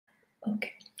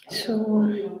Okay. So,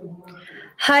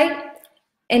 hi,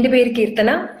 എൻ്റെ പേര് കീർത്തന.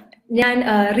 ഞാൻ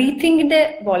റീതിങ്കിന്റെ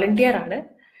വോളണ്ടിയർ ആണ്.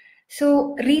 So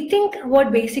rethink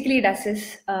what basically does is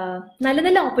നല്ല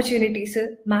നല്ല ഓപ്പർച്യൂണിറ്റീസ്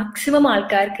മാക്സിമം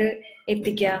ആൾക്കാർക്ക്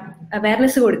എത്തിക്കുക,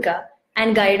 അവയർനെസ് കൊടുക്കുക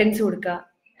ആൻഡ് ഗൈഡൻസ് കൊടുക്കുക,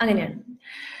 അങ്ങനെയാണ്.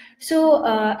 So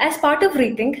as part of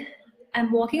rethink I am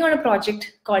working on A project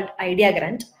called idea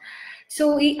grand. So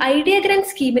ഈ ഐഡിയ ഗ്രാൻഡ്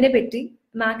സ്കീമിനെ പറ്റി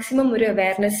മാക്സിമം ഒരു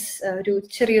അവയർനെസ്, ഒരു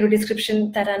ചെറിയൊരു ഡിസ്ക്രിപ്ഷൻ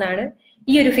തരാനാണ്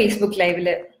ഈ ഒരു ഫേസ്ബുക്ക്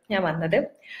ലൈവില് ഞാൻ വന്നത്.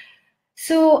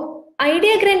 സോ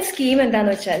ഐഡിയ ഗ്രാൻഡ് സ്കീം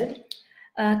എന്താന്ന് വെച്ചാൽ,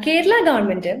 കേരള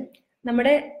ഗവൺമെന്റ്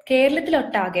നമ്മുടെ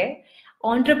കേരളത്തിലൊട്ടാകെ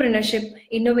ഓൺട്രപ്രണർഷിപ്പ്,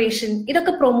 ഇന്നോവേഷൻ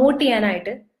ഇതൊക്കെ പ്രൊമോട്ട്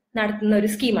ചെയ്യാനായിട്ട് നടത്തുന്ന ഒരു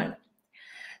സ്കീമാണ്.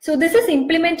 So this is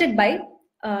implemented by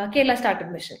Kerala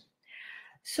startup mission.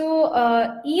 So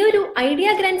ഈ ഒരു ഐഡിയ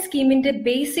ഗ്രാൻഡ് സ്കീമിന്റെ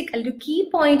ബേസിക് അല്ലെങ്കിൽ കീ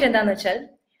പോയിന്റ് എന്താന്ന് വെച്ചാൽ,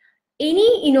 എനി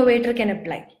ഇന്നോവേറ്റർ ക്യാൻ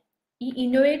അപ്ലൈ. ഈ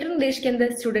ഇന്നോവേറ്റർ ഉദ്ദേശിക്കുന്നത്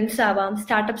സ്റ്റുഡൻസ് ആവാം,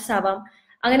 സ്റ്റാർട്ടപ്സ് ആവാം,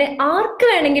 അങ്ങനെ ആർക്ക്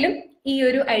വേണമെങ്കിലും ഈ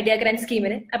ഒരു ഐഡിയ ഗ്രാൻഡ്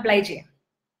സ്കീമിന് അപ്ലൈ ചെയ്യാം.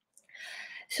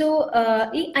 സോ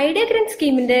ഈ ഐഡിയ ഗ്രാൻഡ്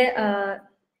സ്കീമിന്റെ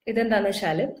ഇതെന്താന്ന്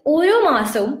വെച്ചാൽ, ഓരോ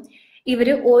മാസവും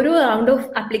ഇവര് ഓരോ റൗണ്ട് ഓഫ്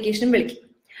ആപ്ലിക്കേഷൻ വിളിക്കും.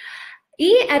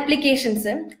 ഈ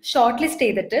ആപ്ലിക്കേഷൻസ് ഷോർട്ട് ലിസ്റ്റ്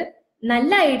ചെയ്തിട്ട്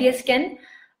നല്ല ideas can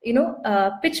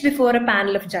pitch before A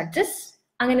panel of judges.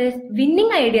 അങ്ങനെ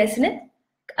വിന്നിങ് ഐഡിയാസിന്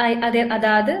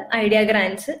അതായത് ഐഡിയ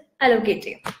ഗ്രാൻഡ്സ് അലോക്കേറ്റ്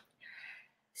ചെയ്യും.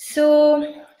 സോ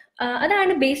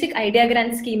അതാണ് ബേസിക് ഐഡിയ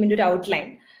ഗ്രാൻഡ് സ്കീമിന്റെ ഒരു ഔട്ട്ലൈൻ.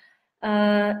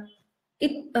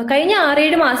 കഴിഞ്ഞ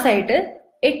 6-7 മാസമായിട്ട്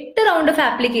 8 റൗണ്ട് ഓഫ്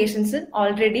ആപ്ലിക്കേഷൻസ്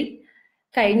ഓൾറെഡി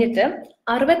കഴിഞ്ഞിട്ട്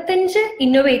 65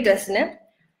 ഇന്നോവേറ്റേഴ്സിന്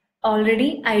ഓൾറെഡി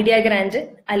ഐഡിയ ഗ്രാൻഡ്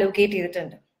അലോക്കേറ്റ്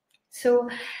ചെയ്തിട്ടുണ്ട്. സോ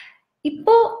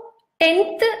ഇപ്പോ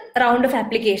 10th റൗണ്ട് ഓഫ്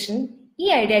ആപ്ലിക്കേഷൻ ഈ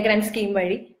ഐഡിയ ഗ്രാൻഡ് സ്കീം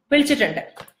വഴി വിളിച്ചിട്ടുണ്ട്.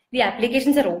 The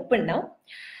applications are open now.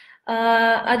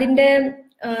 അതിന്റെ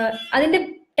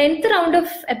 10th റൗണ്ട്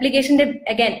ഓഫ് ആപ്ലിക്കേഷന്റെ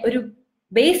അഗൈൻ ഒരു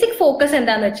ബേസിക് ഫോക്കസ്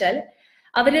എന്താന്ന് വെച്ചാൽ,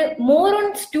 അവര് മോർ ഓൺ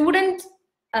സ്റ്റുഡന്റ്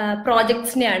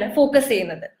പ്രോജക്ട്സിനെയാണ് ഫോക്കസ്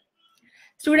ചെയ്യുന്നത്.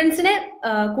 സ്റ്റുഡൻസിന്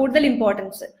കൂടുതൽ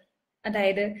ഇമ്പോർട്ടൻസ്,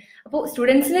 അതായത് അപ്പോൾ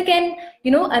സ്റ്റുഡൻസിന് can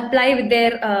apply with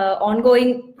their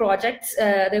ongoing projects.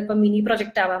 അതിപ്പോ മിനി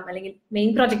പ്രോജക്റ്റ് ആവാം, അല്ലെങ്കിൽ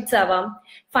മെയിൻ പ്രോജക്ട്സ് ആവാം,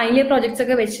 ഫൈനൽ ഇയർ പ്രോജക്ട്സ്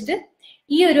ഒക്കെ വെച്ചിട്ട്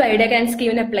ഈ ഒരു ഐഡിയ ഗ്രാൻഡ്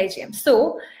സ്കീമിന് അപ്ലൈ ചെയ്യാം. So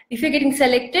if you getting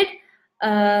selected,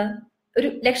 ഒരു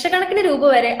ലക്ഷക്കണക്കിന് രൂപ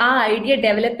വരെ ആ ഐഡിയ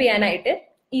ഡെവലപ്പ് ചെയ്യാനായിട്ട്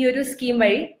ഈ ഒരു സ്കീം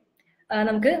വഴി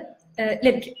നമുക്ക്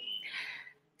ലഭിക്കും.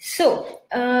 സോ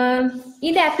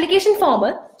ഇതിന്റെ ആപ്ലിക്കേഷൻ ഫോം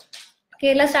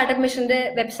കേരള സ്റ്റാർട്ടപ്പ് മിഷന്റെ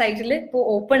വെബ്സൈറ്റിൽ ഇപ്പോൾ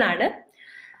ഓപ്പൺ ആണ്.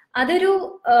 അതൊരു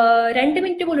 2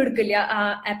 മിനിറ്റ് പോലും എടുക്കില്ല ആ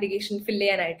ആപ്ലിക്കേഷൻ ഫില്ല്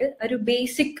ചെയ്യാനായിട്ട്. ഒരു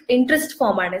ബേസിക് ഇൻട്രസ്റ്റ്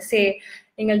ഫോം ആണ്. സേ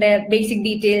നിങ്ങളുടെ ബേസിക്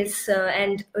ഡീറ്റെയിൽസ്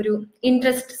ആൻഡ് ഒരു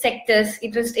ഇൻട്രസ്റ്റ് സെക്ടേഴ്സ്,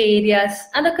 ഇൻട്രസ്റ്റ് ഏരിയാസ്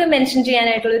അതൊക്കെ മെൻഷൻ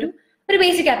ചെയ്യാനായിട്ടുള്ള ഒരു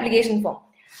ബേസിക് ആപ്ലിക്കേഷൻ ഫോം.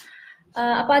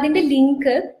 അപ്പൊ അതിന്റെ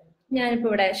ലിങ്ക് ഞാനിപ്പോ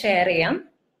ഇവിടെ ഷെയർ ചെയ്യാം.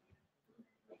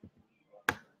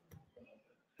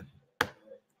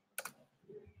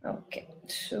 ഓക്കെ.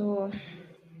 സോ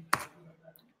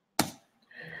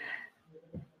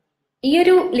ഈ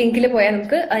ഒരു ലിങ്കിൽ പോയാൽ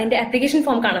നമുക്ക് അതിന്റെ ആപ്ലിക്കേഷൻ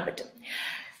ഫോം കാണാൻ പറ്റും.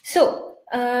 സോ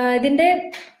ഇതിന്റെ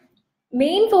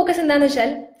മെയിൻ ഫോക്കസ് എന്താന്ന് വെച്ചാൽ,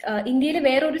 ഇന്ത്യയിൽ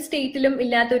വേറൊരു സ്റ്റേറ്റിലും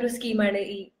ഇല്ലാത്ത ഒരു സ്കീമാണ്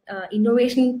ഈ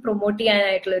ഇന്നോവേഷൻ പ്രൊമോട്ട്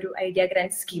ചെയ്യാനായിട്ടുള്ള ഒരു ഐഡിയ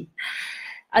ഗ്രാൻഡ് സ്കീം.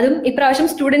 അതും ഇപ്രാവശ്യം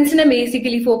സ്റ്റുഡൻസിനെ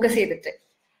ബേസിക്കലി ഫോക്കസ് ചെയ്തിട്ട്.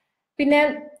 പിന്നെ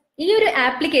ഈ ഒരു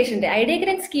ആപ്ലിക്കേഷന്റെ ഐഡിയ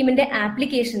ഗ്രാൻഡ് സ്കീമിന്റെ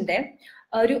ആപ്ലിക്കേഷന്റെ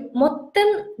ഒരു മൊത്തം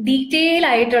ഡീറ്റെയിൽ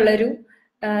ആയിട്ടുള്ള ഒരു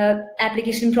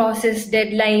ആപ്ലിക്കേഷൻ പ്രോസസ്,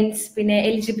 ഡെഡ് ലൈൻസ്, പിന്നെ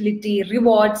എലിജിബിലിറ്റി,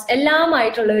 റിവാർഡ്സ്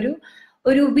എല്ലാമായിട്ടുള്ള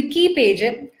ഒരു വിക്കി പേജ്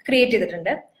ക്രിയേറ്റ്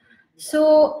ചെയ്തിട്ടുണ്ട്. സോ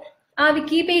ആ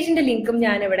വിക്കി പേജിന്റെ ലിങ്കും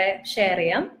ഞാൻ ഇവിടെ ഷെയർ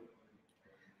ചെയ്യാം.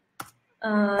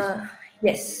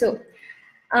 യെസ്. സോ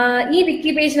ഈ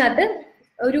വിക്കി പേജിനകത്ത്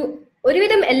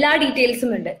ഒരുവിധം എല്ലാ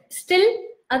ഡീറ്റെയിൽസും ഉണ്ട്. സ്റ്റിൽ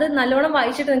അത് നല്ലോണം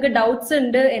വായിച്ചിട്ട് നിങ്ങൾക്ക് ഡൗട്ട്സ്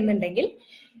ഉണ്ട് എന്നുണ്ടെങ്കിൽ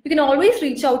you can always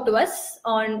reach out to us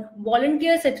on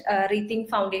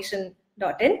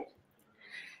volunteers@rethinkfoundation.in.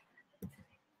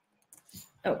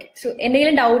 Okay. So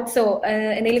എന്തെങ്കിലും ഡൗട്ട്സോ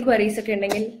എന്തെങ്കിലും ക്വറീസ് ഒക്കെ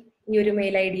ഉണ്ടെങ്കിൽ ഈ ഒരു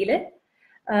മെയിൽ ഐഡിയിൽ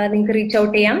നിങ്ങൾക്ക് റീച്ച്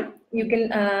ഔട്ട് ചെയ്യാം. You can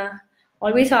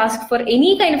always ask for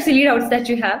any kind of Sili doubts that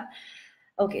you have.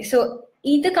 Okay. So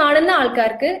ഇത് കാണുന്ന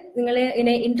ആൾക്കാർക്ക്, നിങ്ങൾ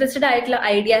ഇങ്ങനെ ഇൻട്രസ്റ്റഡ് ആയിട്ടുള്ള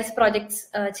ഐഡിയാസ്, പ്രോജക്ട്സ്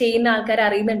ചെയ്യുന്ന ആൾക്കാർ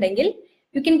അറിയുന്നുണ്ടെങ്കിൽ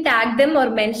you can tag dum or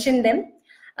mention dum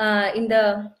in the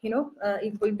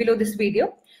below this video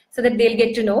so that they'll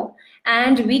get to know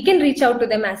and we can reach out to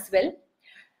them as well.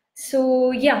 So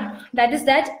yeah, that is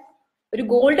that. ഒരു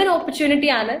golden opportunity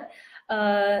ആണ്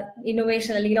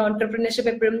innovation അല്ലെങ്കിൽ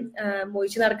entrepreneurship എപ്പോഴും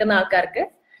മോഹിച്ച് നടക്കുന്ന ആൾക്കാർക്ക്.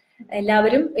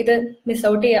 എല്ലാവരും ഇത് miss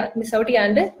out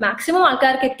ചെയ്യാണ്ട് maximum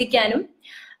ആൾക്കാർക്ക് എത്തിക്കാനും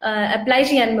അപ്ലൈ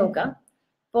ചെയ്യാനും നോക്കാം.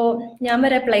 ഇപ്പോ ഞാൻ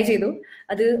വരെ അപ്ലൈ ചെയ്തു.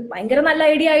 അത് ഭയങ്കര നല്ല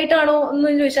ഐഡിയ ആയിട്ടാണോ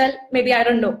എന്ന് ചോദിച്ചാൽ may be I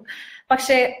don't know.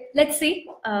 പക്ഷെ let's see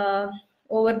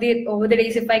over the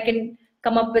days if I can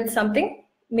come up with something,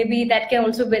 maybe that can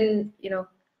also win,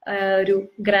 ഒരു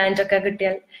ഗ്രാൻഡ് ഒക്കെ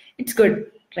കിട്ടിയാൽ ഇറ്റ്സ് ഗുഡ്,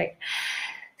 റൈറ്റ്?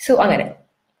 സോ അങ്ങനെ.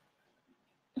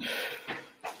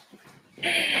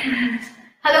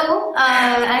 Hello,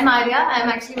 I'm Arya. I'm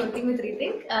actually working with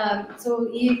Rethink. So,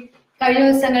 കഴിഞ്ഞ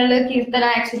ദിവസങ്ങളിൽ Keerthana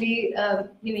actually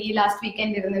ഈ last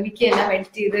weekend ഇരുന്ന് വിക്കി എല്ലാം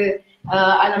edit ചെയ്ത്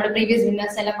നമ്മുടെ പ്രീവിയസ്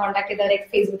വിന്നേഴ്സ് എല്ലാം കോൺടാക്ട് ചെയ്തവരെ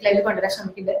ഫേസ്ബുക്ക് ലൈവിൽ കൊണ്ടുവരാൻ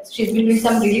ശ്രമിക്കുന്നുണ്ട്. She's been doing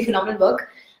some really phenomenal work.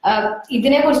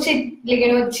 ഇതിനെ കുറിച്ച്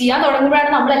ചെയ്യാൻ തുടങ്ങുമ്പോഴാണ്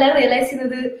നമ്മളെല്ലാവരും റിയലൈസ്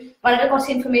ചെയ്യുന്നത് വളരെ കുറച്ച്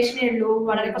ഇൻഫർമേഷനേ ഉള്ളൂ,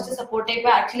 വളരെ കുറച്ച് സപ്പോർട്ടേ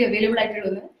ഇപ്പോൾ ആക്ച്വലി അവൈലബിൾ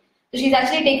ആയിട്ടുള്ളൂ. So she's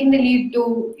actually taking the lead to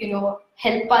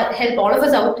help all of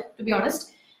us out, to be honest.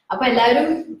 അപ്പൊ എല്ലാവരും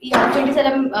ഈ ഓപ്പർച്യൂണിറ്റീസ്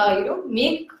എല്ലാം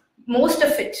make most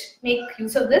of it, make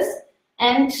use of this.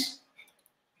 And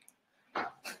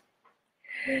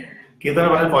Keerthana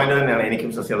പറഞ്ഞ പോയിന്റ് തന്നെയാണ് എനിക്കും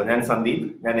സസ്യമുള്ളത്. ഞാൻ സന്ദീപ്,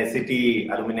 ഞാൻ SCT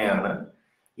അലുമിനി ആണ്.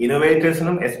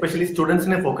 ഇന്നോവേറ്റേഴ്സിനും എസ്പെഷ്യലി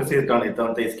സ്റ്റുഡൻസിനെ ഫോക്കസ് ചെയ്തിട്ടാണ്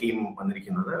ഇത്തവണത്തെ സ്കീം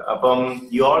വന്നിരിക്കുന്നത്. അപ്പം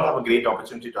you all have A great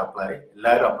opportunity to apply.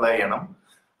 എല്ലാവരും അപ്ലൈ ചെയ്യണം.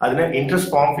 അതിന്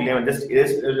ഇൻട്രസ്റ്റ് ഫോം ഫിൽ ചെയ്യാം.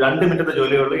 ജസ്റ്റ് 2 മിനിറ്റത്തെ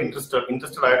ജോലിയുള്ള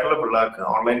ഇൻട്രസ്റ്റഡ് ആയിട്ടുള്ള പിള്ളേർക്ക്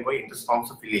ഓൺലൈൻ പോയി ഇൻട്രസ്റ്റ്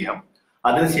ഫോംസ് ഫിൽ ചെയ്യാം.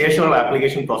 അതിനുശേഷമുള്ള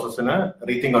ആപ്ലിക്കേഷൻ പ്രോസസ്സിന്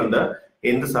റീത്തിങ് ഉണ്ട്.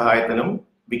 എന്ത് സഹായത്തിനും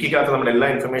വിക്കിക്കകത്ത് നമ്മുടെ എല്ലാ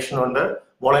ഇൻഫർമേഷനും ഉണ്ട്.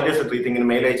 വോളണ്ടിയേഴ്സ് റീത്തിങ്ങിന്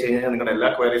മെയിൽ അയച്ചു കഴിഞ്ഞാൽ നിങ്ങളുടെ എല്ലാ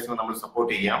ക്വയറീസിനും നമ്മൾ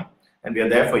സപ്പോർട്ട് ചെയ്യാം. And we are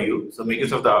there for you. So make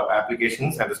use of the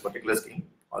applications and this particular scheme.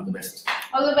 All the best.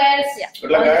 All the best. Yeah.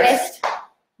 Good luck, guys.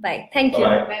 Bye. Thank you.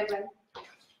 Bye. Bye.